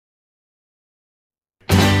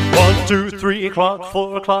1, 2, 3 o'clock,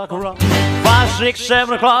 4 o'clock, rock. 5, 6,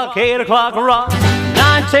 7 o'clock, 8 o'clock, rock.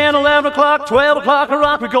 9, 10, 11 o'clock, 12 o'clock,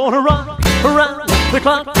 rock. We're gonna rock around the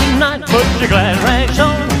clock tonight. Put your glad rags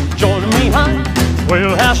on, join me high.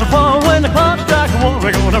 We'll have some fun when the clock strikes 1.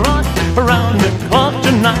 We're gonna rock around the clock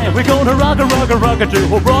tonight. We're gonna rock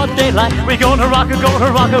till broad daylight. We're gonna rock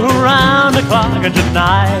around the clock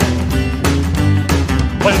tonight.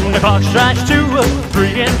 When the clock strikes 2,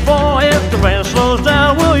 3, and 4, if the band slows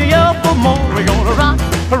down, we'll yell for more. We're gonna rock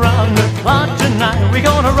around the clock tonight. We're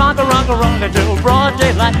gonna rock till broad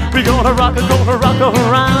daylight. We're gonna rock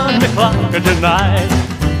around the clock tonight.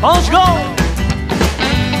 Let's go!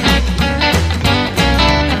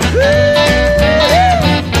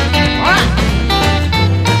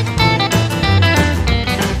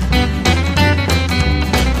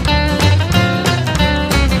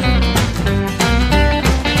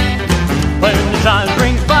 Time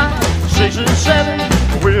brings 5, 6, and 7.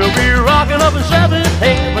 We'll be rocking up in 7,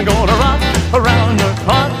 8. We're gonna rock around the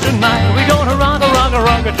clock tonight. We're gonna rock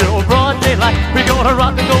till broad daylight. We're gonna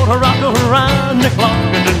rock around the clock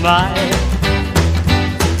tonight.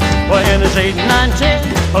 When it's 8, 9, 10,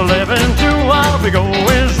 11, 12, I'll be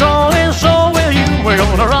going strong, and so will you. We're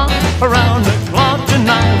gonna rock around the clock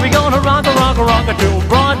tonight. We're gonna rock till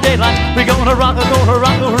broad daylight. We're gonna rock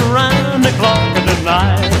around the clock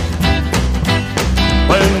tonight.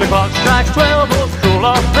 When the clock strikes 12, we'll cool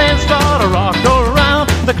off and start a rock around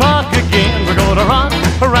the clock again. We're gonna rock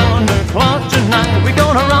around the clock tonight. We're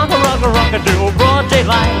gonna rock till broad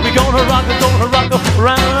daylight. We're gonna rock